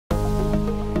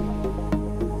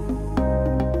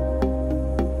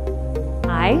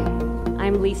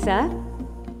I'm Lisa,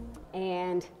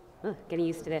 and getting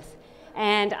used to this.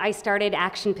 And I started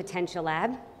Action Potential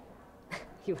Lab.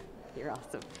 You're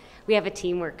awesome. We have a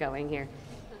teamwork going here.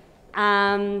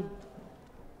 And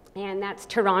that's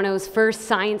Toronto's first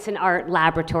science and art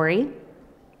laboratory.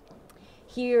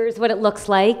 Here's what it looks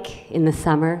like in the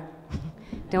summer.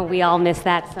 Don't we all miss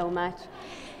that so much?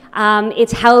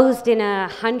 It's housed in a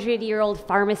 100-year-old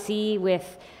pharmacy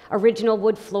with original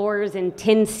wood floors and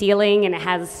tin ceiling, and it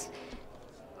has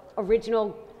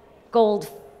original gold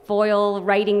foil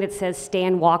writing that says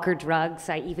Stan Walker Drugs.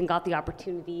 I even got the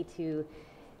opportunity to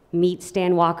meet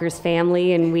Stan Walker's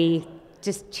family, and we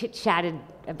just chit-chatted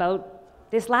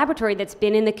about this laboratory that's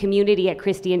been in the community at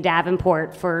Christie and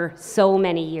Davenport for so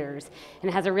many years, and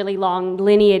it has a really long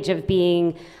lineage of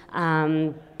being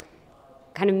many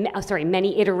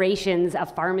iterations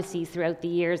of pharmacies throughout the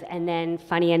years, and then,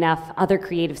 funny enough, other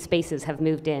creative spaces have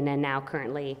moved in, and now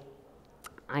currently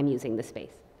I'm using the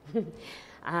space.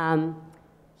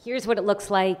 Here's what it looks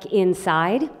like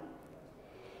inside.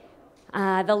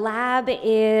 The lab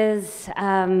is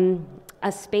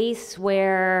a space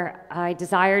where I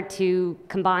desired to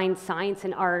combine science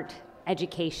and art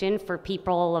education for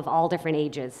people of all different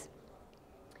ages.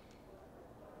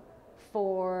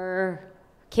 For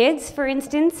kids, for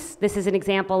instance, this is an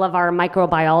example of our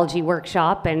microbiology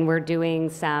workshop, and we're doing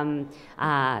some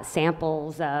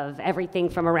samples of everything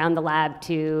from around the lab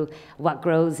to what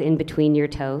grows in between your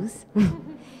toes.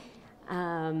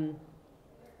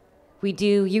 We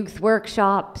do youth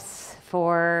workshops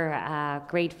for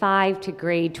grade 5 to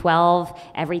grade 12,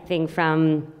 everything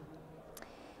from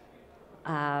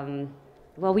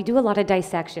we do a lot of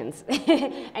dissections.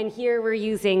 And here we're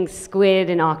using squid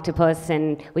and octopus,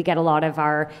 and we get a lot of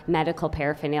our medical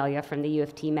paraphernalia from the U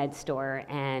of T med store,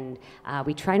 and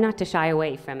we try not to shy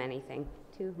away from anything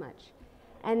too much.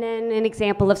 And then an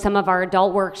example of some of our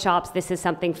adult workshops. This is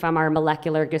something from our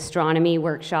molecular gastronomy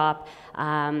workshop.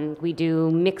 We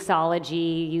do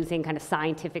mixology using kind of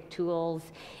scientific tools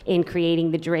in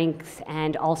creating the drinks,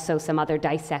 and also some other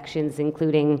dissections,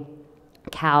 including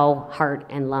cow, heart,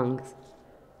 and lungs.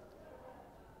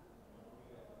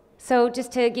 So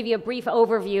just to give you a brief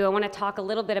overview, I want to talk a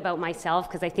little bit about myself,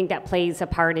 because I think that plays a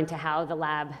part into how the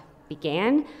lab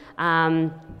began,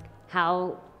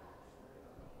 how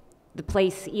the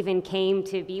place even came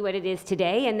to be what it is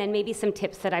today, and then maybe some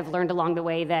tips that I've learned along the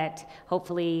way that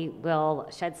hopefully will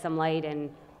shed some light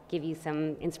and give you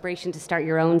some inspiration to start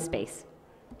your own space.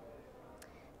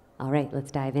 All right, let's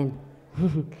dive in.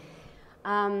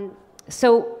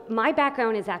 So my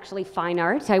background is actually fine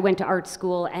art. I went to art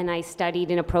school and I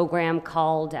studied in a program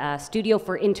called Studio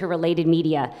for Interrelated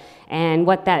Media. And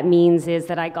what that means is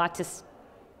that I got to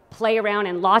play around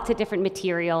in lots of different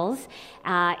materials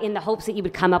in the hopes that you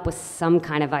would come up with some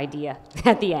kind of idea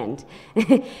at the end.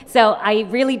 So I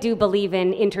really do believe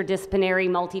in interdisciplinary,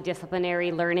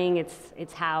 multidisciplinary learning.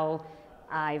 It's how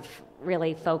I've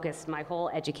really focused my whole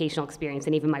educational experience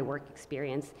and even my work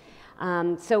experience.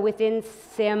 So within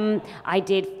SIM, I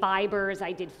did fibers,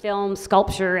 I did film,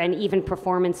 sculpture, and even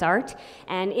performance art.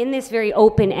 And in this very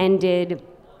open-ended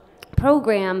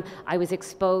program, I was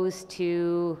exposed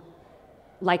to,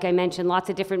 like I mentioned, lots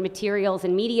of different materials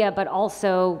and media, but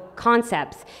also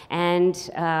concepts. And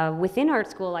within art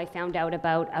school, I found out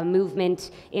about a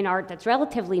movement in art that's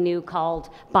relatively new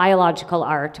called biological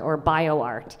art, or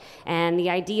bioart. And the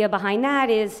idea behind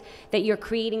that is that you're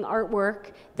creating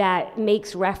artwork that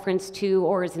makes reference to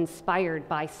or is inspired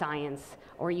by science,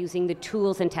 or using the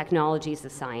tools and technologies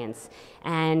of science.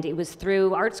 And it was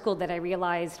through art school that I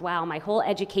realized, wow, my whole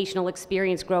educational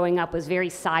experience growing up was very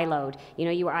siloed. You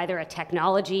know, you were either a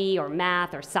technology or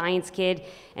math or science kid,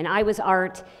 and I was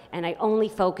art, and I only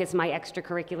focused my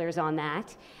extracurriculars on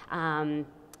that.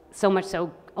 So much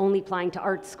so, only applying to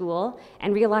art school,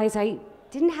 and realized I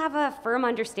didn't have a firm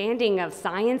understanding of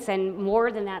science, and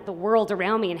more than that, the world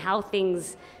around me and how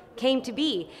things came to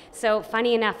be. So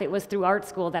funny enough, it was through art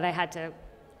school that I had to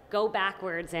go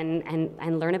backwards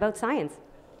and learn about science.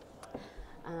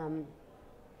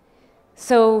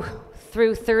 So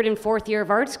through third and fourth year of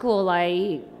art school,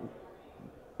 I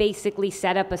basically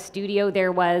set up a studio.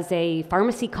 There was a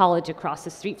pharmacy college across the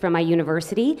street from my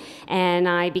university, and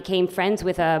I became friends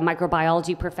with a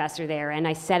microbiology professor there, and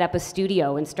I set up a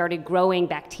studio and started growing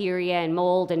bacteria and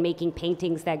mold and making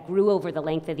paintings that grew over the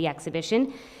length of the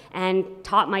exhibition, and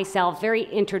taught myself very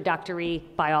introductory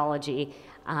biology.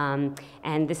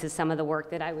 And this is some of the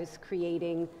work that I was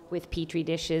creating with Petri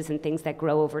dishes and things that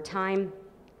grow over time.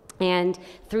 And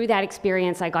through that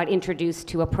experience, I got introduced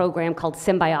to a program called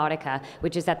Symbiotica,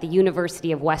 which is at the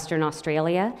University of Western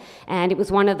Australia. And it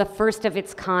was one of the first of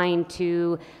its kind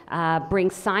to bring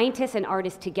scientists and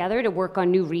artists together to work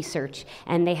on new research.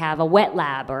 And they have a wet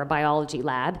lab, or a biology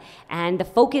lab. And the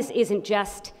focus isn't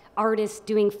just artists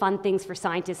doing fun things for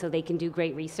scientists so they can do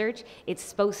great research. It's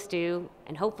supposed to,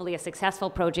 and hopefully a successful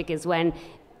project is when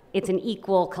it's an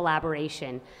equal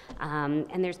collaboration.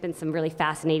 And there's been some really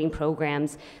fascinating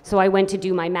programs. So I went to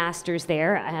do my master's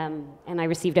there, and I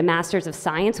received a Master's of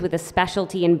Science with a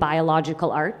specialty in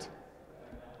biological art.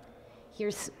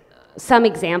 Here's some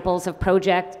examples of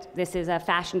projects. This is a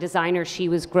fashion designer. She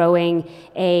was growing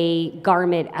a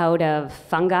garment out of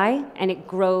fungi, and it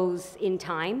grows in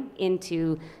time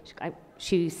into,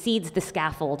 she seeds the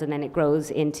scaffold, and then it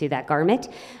grows into that garment.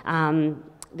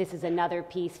 This is another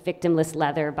piece, Victimless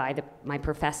Leather, by my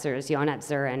professors, Jonat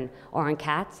Zur and Oren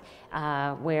Katz,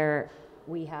 where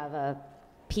we have a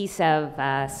piece of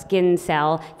skin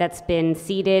cell that's been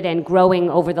seeded and growing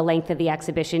over the length of the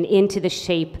exhibition into the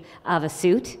shape of a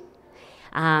suit.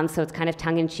 So it's kind of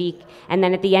tongue-in-cheek. And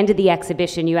then at the end of the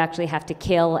exhibition, you actually have to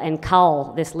kill and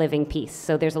cull this living piece.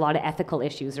 So there's a lot of ethical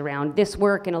issues around this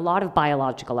work and a lot of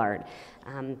biological art.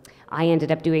 I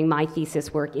ended up doing my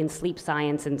thesis work in sleep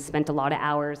science and spent a lot of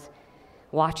hours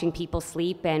watching people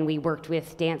sleep, and we worked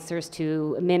with dancers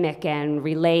to mimic and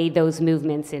relay those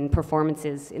movements in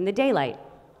performances in the daylight.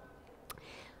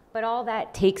 But all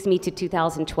that takes me to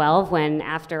 2012, when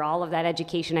after all of that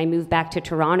education, I moved back to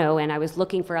Toronto, and I was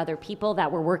looking for other people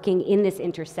that were working in this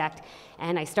intersect.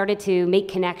 And I started to make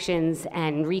connections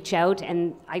and reach out,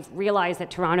 and I realized that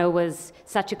Toronto was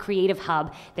such a creative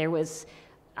hub. There was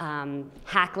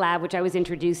Hack Lab, which I was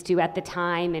introduced to at the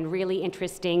time, and really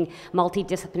interesting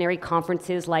multidisciplinary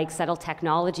conferences like Subtle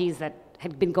Technologies that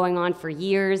had been going on for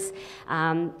years,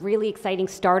 really exciting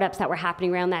startups that were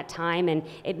happening around that time, and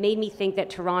it made me think that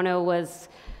Toronto was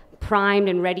primed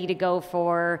and ready to go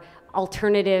for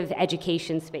alternative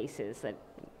education spaces, that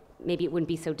maybe it wouldn't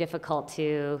be so difficult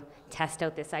to test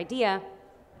out this idea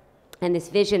and this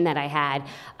vision that I had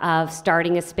of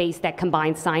starting a space that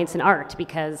combines science and art,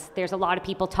 because there's a lot of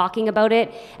people talking about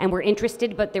it and were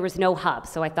interested, but there was no hub.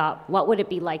 So I thought, what would it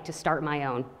be like to start my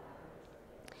own?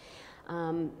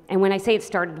 And when I say it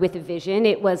started with a vision,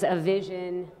 it was a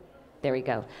vision, there we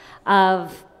go,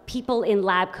 of people in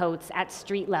lab coats at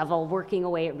street level working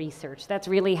away at research. That's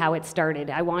really how it started.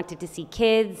 I wanted to see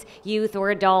kids, youth,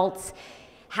 or adults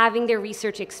having their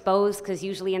research exposed, because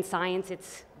usually in science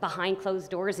it's behind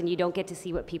closed doors and you don't get to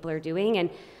see what people are doing. And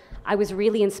I was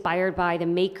really inspired by the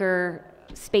maker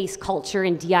space culture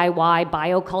and DIY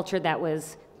bioculture that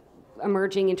was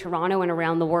emerging in Toronto and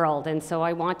around the world. And so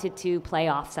I wanted to play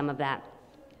off some of that.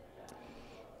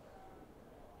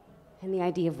 And the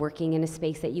idea of working in a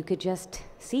space that you could just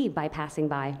see by passing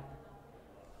by.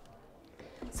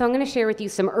 So I'm going to share with you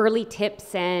some early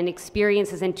tips and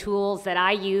experiences and tools that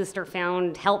I used or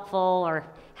found helpful or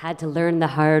had to learn the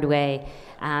hard way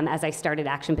as I started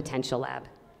Action Potential Lab.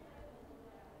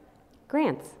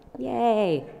 Grants,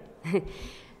 yay.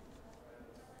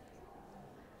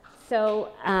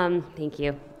 So, thank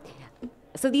you.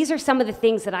 So these are some of the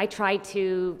things that I tried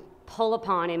to pull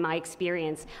upon in my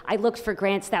experience. I looked for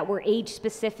grants that were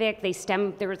age-specific.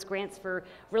 There was grants for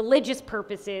religious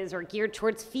purposes or geared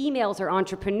towards females or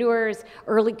entrepreneurs,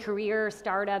 early career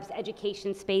startups,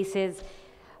 education spaces.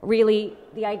 Really,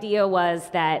 the idea was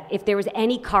that if there was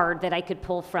any card that I could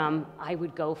pull from, I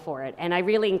would go for it. And I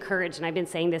really encourage, and I've been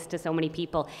saying this to so many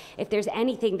people, if there's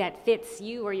anything that fits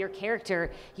you or your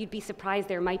character, you'd be surprised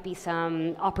there might be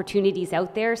some opportunities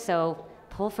out there, so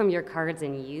pull from your cards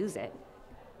and use it.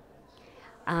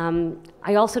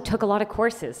 I also took a lot of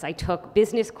courses. I took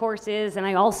business courses, and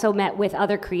I also met with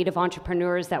other creative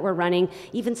entrepreneurs that were running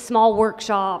even small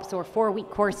workshops or 4-week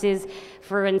courses.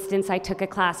 For instance, I took a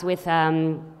class with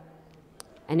an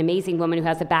amazing woman who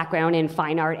has a background in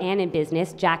fine art and in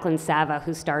business, Jacqueline Sava,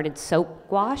 who started Soap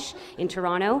Wash in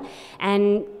Toronto.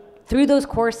 And through those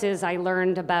courses, I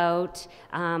learned about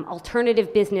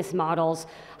alternative business models,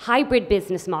 hybrid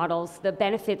business models, the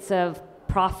benefits of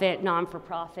profit,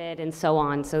 non-for-profit, and so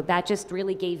on. So that just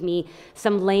really gave me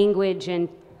some language and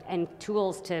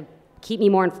tools to keep me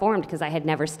more informed, because I had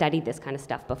never studied this kind of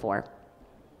stuff before.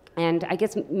 And I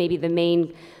guess maybe the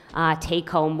main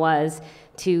take-home was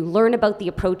to learn about the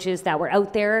approaches that were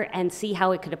out there and see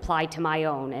how it could apply to my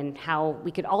own and how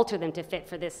we could alter them to fit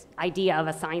for this idea of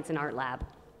a science and art lab.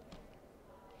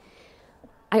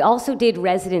 I also did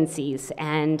residencies,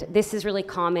 and this is really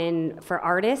common for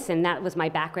artists, and that was my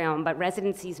background, but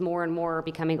residencies more and more are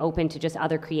becoming open to just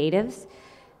other creatives.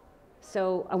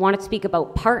 So I want to speak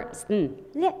about Sparkbox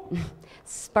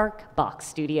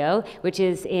Studio, which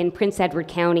is in Prince Edward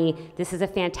County. This is a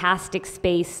fantastic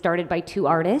space started by two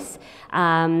artists,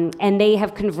 and they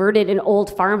have converted an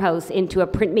old farmhouse into a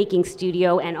printmaking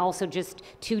studio and also just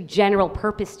two general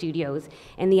purpose studios.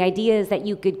 And the idea is that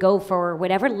you could go for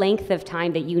whatever length of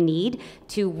time that you need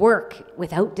to work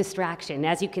without distraction.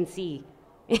 As you can see,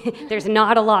 there's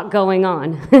not a lot going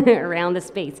on around the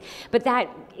space, but that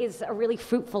is a really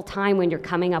fruitful time when you're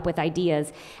coming up with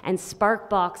ideas. And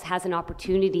Sparkbox has an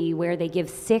opportunity where they give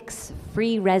 6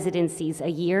 free residencies a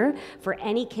year for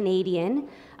any Canadian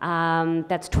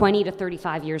that's 20 to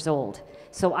 35 years old.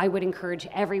 So I would encourage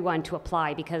everyone to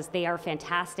apply because they are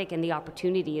fantastic and the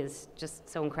opportunity is just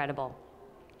so incredible.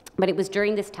 But it was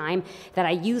during this time that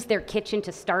I used their kitchen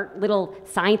to start little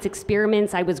science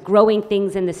experiments. I was growing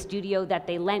things in the studio that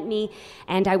they lent me,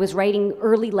 and I was writing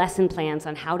early lesson plans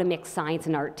on how to mix science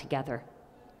and art together.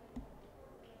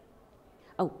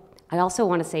 Oh, I also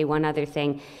want to say one other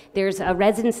thing. There's a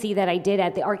residency that I did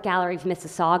at the Art Gallery of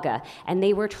Mississauga, and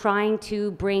they were trying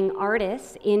to bring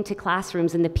artists into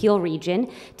classrooms in the Peel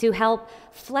region to help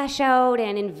flesh out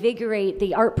and invigorate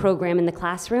the art program in the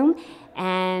classroom.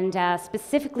 And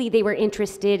specifically, they were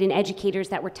interested in educators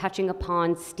that were touching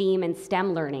upon STEAM and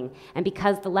STEM learning. And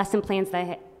because the lesson plans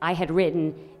that I had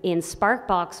written in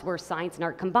Sparkbox were science and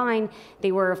art combined,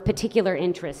 they were of particular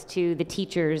interest to the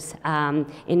teachers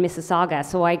in Mississauga.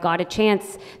 So I got a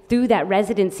chance through that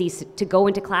residency to go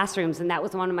into classrooms, and that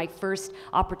was one of my first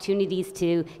opportunities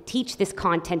to teach this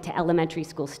content to elementary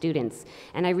school students.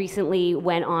 And I recently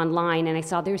went online and I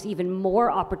saw there's even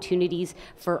more opportunities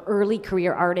for early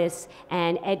career artists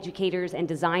and educators and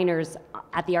designers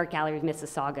at the Art Gallery of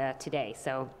Mississauga today.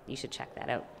 So you should check that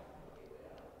out.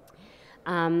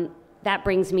 That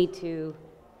brings me to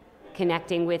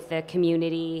connecting with the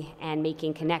community and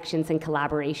making connections and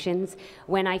collaborations.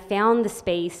 When I found the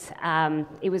space,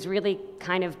 it was really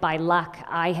kind of by luck.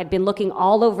 I had been looking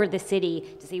all over the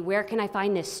city to see where can I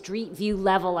find this street view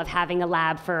level of having a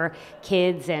lab for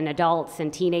kids and adults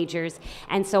and teenagers.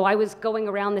 And so I was going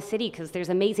around the city because there's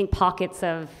amazing pockets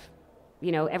of,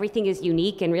 you know, everything is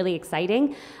unique and really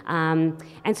exciting. And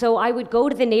so I would go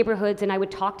to the neighborhoods and I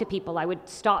would talk to people. I would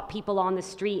stop people on the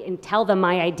street and tell them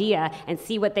my idea and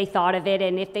see what they thought of it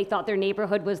and if they thought their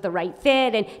neighborhood was the right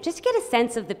fit, and just get a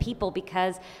sense of the people,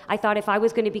 because I thought if I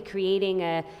was going to be creating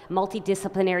a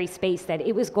multidisciplinary space that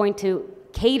it was going to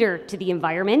cater to the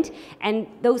environment, and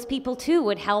those people too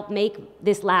would help make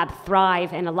this lab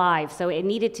thrive and alive. So it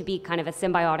needed to be kind of a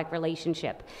symbiotic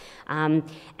relationship.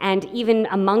 And even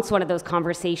amongst one of those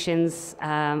conversations,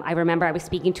 I remember I was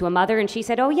speaking to a mother and she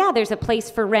said, oh yeah, there's a place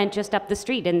for rent just up the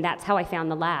street, and that's how I found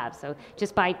the lab. So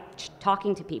just by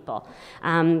talking to people.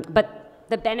 But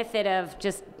the benefit of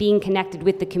just being connected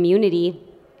with the community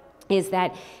is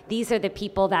that these are the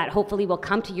people that hopefully will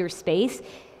come to your space.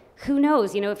 Who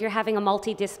knows, you know, if you're having a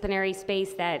multidisciplinary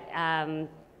space that,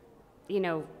 you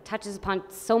know, touches upon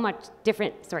so much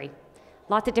different,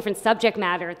 lots of different subject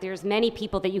matter, there's many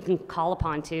people that you can call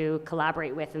upon to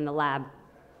collaborate with in the lab.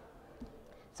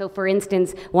 So for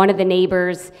instance, one of the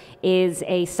neighbors is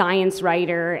a science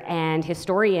writer and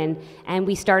historian, and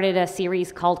we started a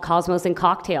series called Cosmos and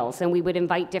Cocktails, and we would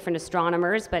invite different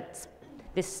astronomers, but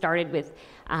this started with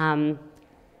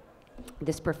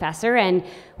this professor, and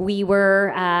we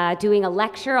were doing a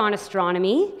lecture on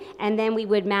astronomy, and then we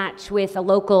would match with a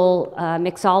local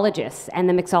mixologist, and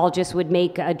the mixologist would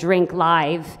make a drink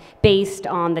live based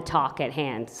on the talk at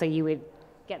hand. So you would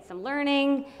get some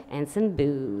learning and some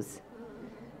booze.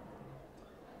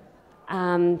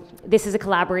 This is a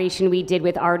collaboration we did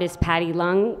with artist Patty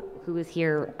Lung, who was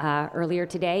here earlier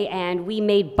today, and we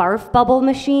made barf bubble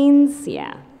machines.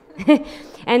 Yeah.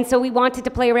 And so we wanted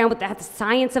to play around with the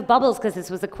science of bubbles, because this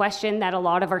was a question that a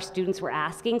lot of our students were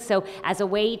asking. So as a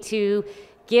way to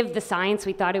give the science,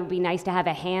 we thought it would be nice to have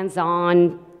a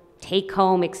hands-on,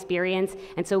 take-home experience.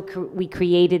 And so we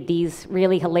created these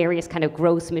really hilarious kind of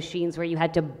gross machines where you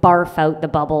had to barf out the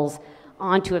bubbles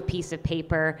onto a piece of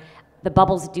paper. The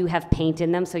bubbles do have paint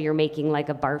in them, so you're making like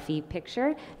a barfy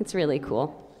picture. It's really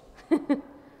cool.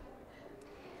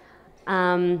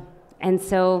 And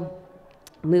so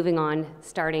moving on,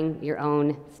 starting your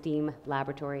own STEAM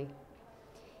laboratory.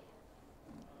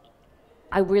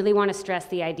 I really want to stress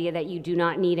the idea that you do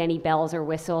not need any bells or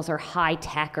whistles or high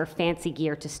tech or fancy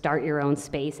gear to start your own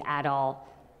space at all.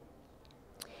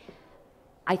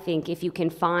 I think if you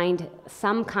can find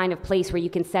some kind of place where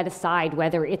you can set aside,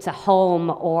 whether it's a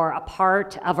home or a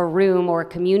part of a room or a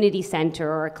community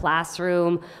center or a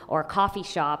classroom or a coffee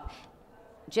shop,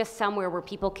 just somewhere where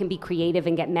people can be creative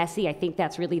and get messy, I think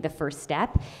that's really the first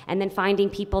step. And then finding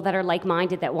people that are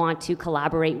like-minded that want to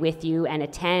collaborate with you and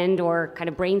attend or kind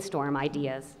of brainstorm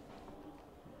ideas.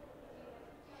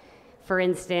 For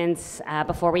instance,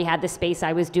 before we had the space,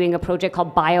 I was doing a project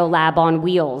called BioLab on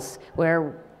Wheels,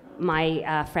 where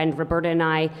my friend Roberta and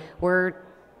I were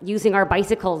using our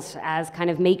bicycles as kind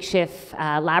of makeshift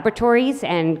laboratories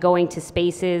and going to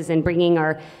spaces and bringing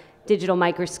our digital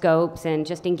microscopes and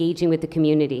just engaging with the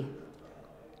community.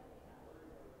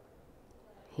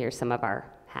 Here's some of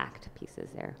our hacked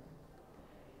pieces there.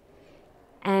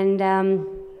 And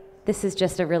this is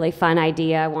just a really fun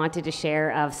idea I wanted to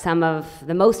share of some of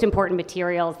the most important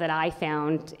materials that I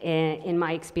found in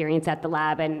my experience at the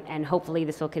lab, and hopefully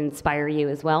this will inspire you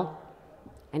as well.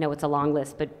 I know it's a long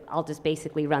list, but I'll just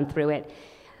basically run through it.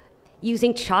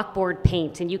 Using chalkboard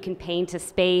paint, and you can paint a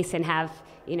space and have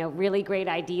really great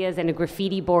ideas and a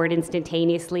graffiti board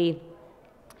instantaneously.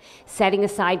 Setting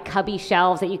aside cubby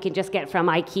shelves that you can just get from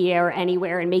IKEA or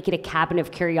anywhere and make it a cabinet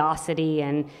of curiosity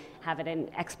and have it an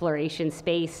exploration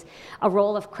space. A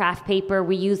roll of craft paper,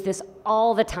 we use this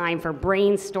all the time for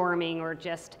brainstorming or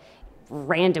just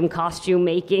random costume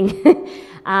making.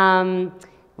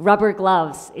 Rubber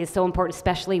gloves is so important,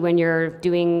 especially when you're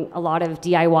doing a lot of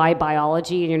DIY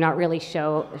biology and you're not really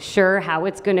sure how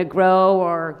it's going to grow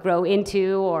or grow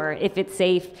into or if it's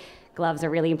safe. Gloves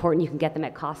are really important. You can get them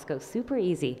at Costco, super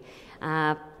easy.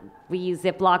 We use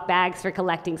Ziploc bags for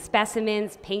collecting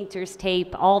specimens, painter's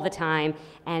tape all the time,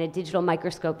 and a digital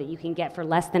microscope that you can get for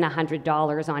less than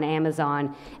 $100 on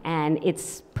Amazon. And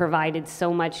it's provided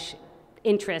so much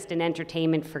interest and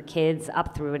entertainment for kids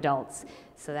up through adults.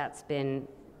 So that's been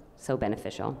so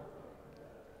beneficial.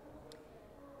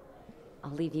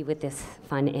 I'll leave you with this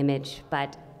fun image,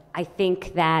 but I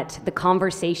think that the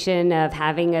conversation of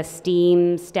having a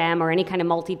STEM, or any kind of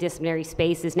multidisciplinary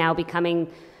space is now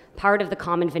becoming part of the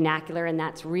common vernacular, and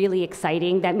that's really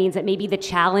exciting. That means that maybe the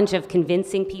challenge of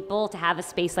convincing people to have a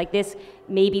space like this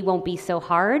maybe won't be so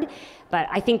hard, but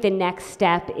I think the next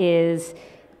step is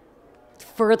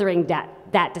furthering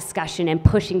that discussion and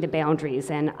pushing the boundaries.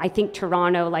 And I think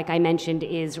Toronto, like I mentioned,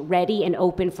 is ready and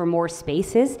open for more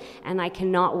spaces, and I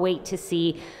cannot wait to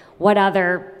see what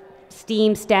other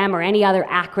STEM, or any other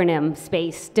acronym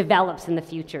space develops in the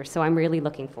future. So I'm really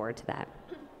looking forward to that.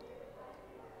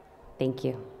 Thank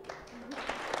you.